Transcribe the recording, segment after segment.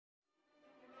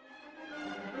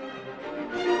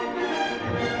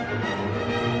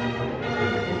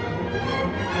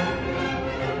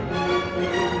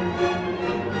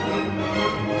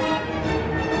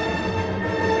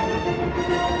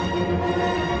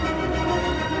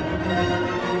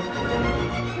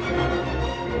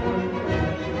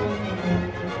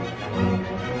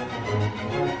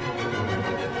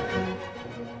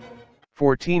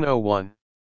1401.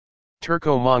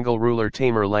 Turco-Mongol ruler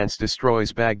Tamerlance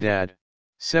destroys Baghdad.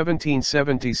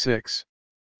 1776.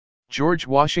 George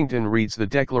Washington reads the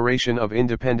Declaration of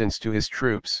Independence to his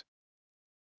troops.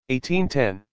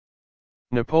 1810.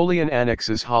 Napoleon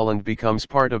annexes Holland, becomes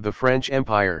part of the French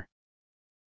Empire.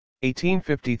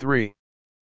 1853.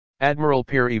 Admiral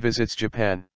Peary visits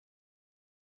Japan.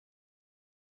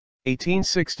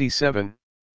 1867.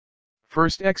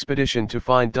 First expedition to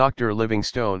find Dr.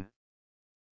 Livingstone.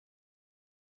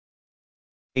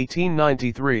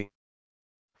 1893.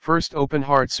 First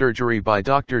open-heart surgery by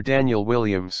Dr. Daniel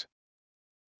Williams.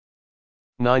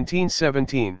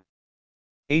 1917.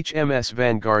 HMS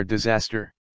Vanguard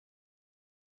disaster.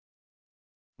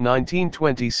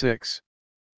 1926.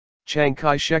 Chiang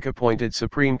Kai-shek appointed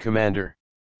Supreme Commander.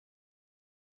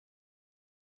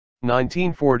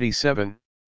 1947.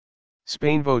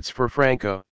 Spain votes for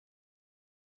Franco.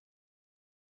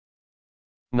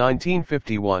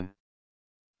 1951.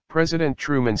 President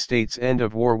Truman states end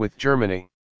of war with Germany.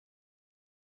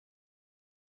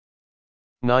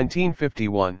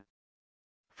 1951.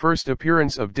 First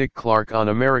appearance of Dick Clark on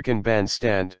American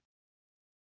Bandstand.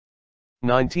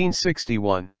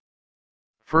 1961.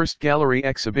 First gallery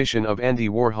exhibition of Andy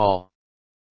Warhol.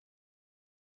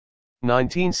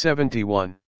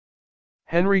 1971.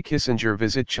 Henry Kissinger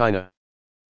visit China.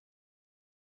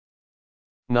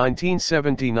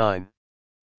 1979.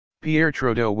 Pierre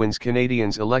Trudeau wins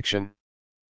Canadians election.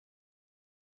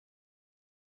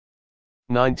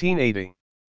 1980.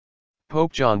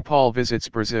 Pope John Paul visits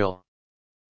Brazil.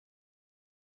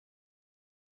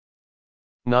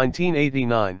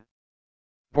 1989.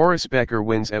 Boris Becker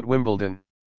wins at Wimbledon.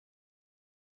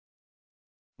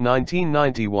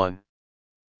 1991.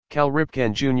 Cal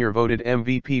Ripken Jr. voted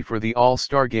MVP for the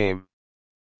All-Star Game.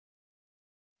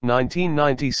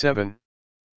 1997.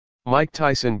 Mike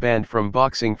Tyson banned from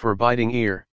boxing for biting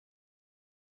ear.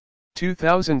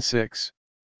 2006.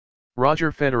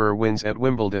 Roger Federer wins at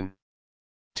Wimbledon.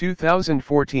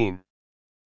 2014.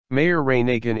 Mayor Ray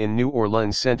Nagin in New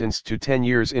Orleans sentenced to 10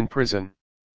 years in prison.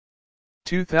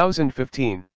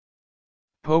 2015.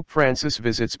 Pope Francis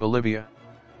visits Bolivia.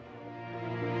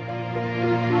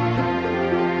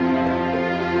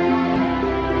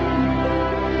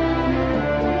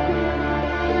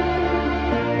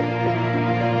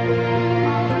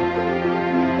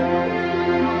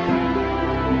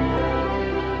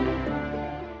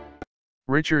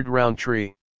 Richard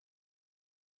Roundtree.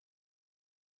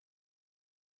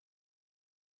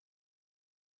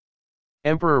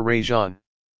 Emperor Rajan.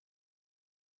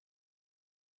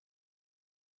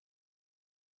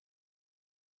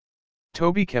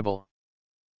 Toby Kebbell.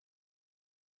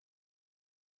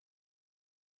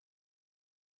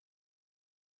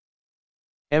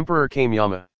 Emperor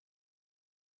Kameyama.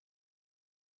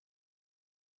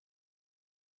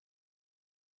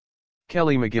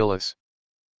 Kelly McGillis.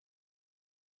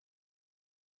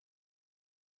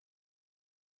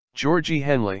 Georgie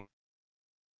Henley.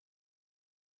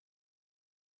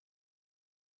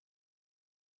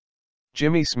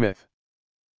 Jimmy Smith.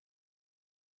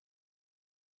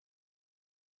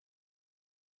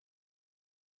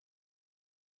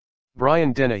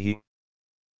 Brian Dennehy.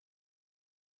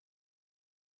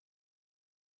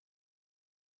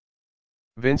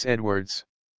 Vince Edwards.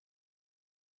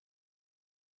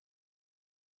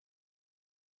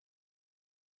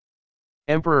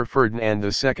 Emperor Ferdinand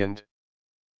II.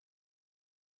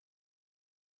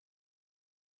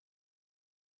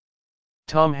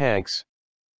 Tom Hanks.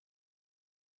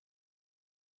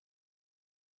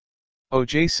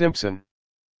 O.J. Simpson.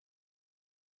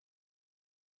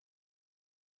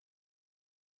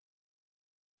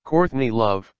 Courtney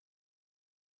Love.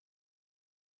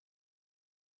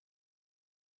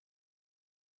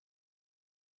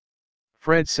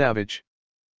 Fred Savage.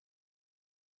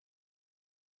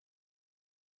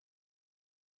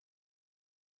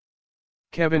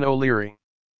 Kevin O'Leary.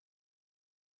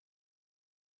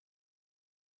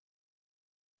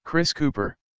 Chris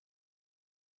Cooper.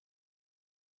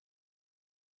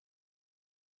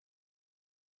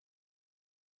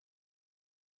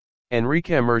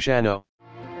 Enrique Murciano.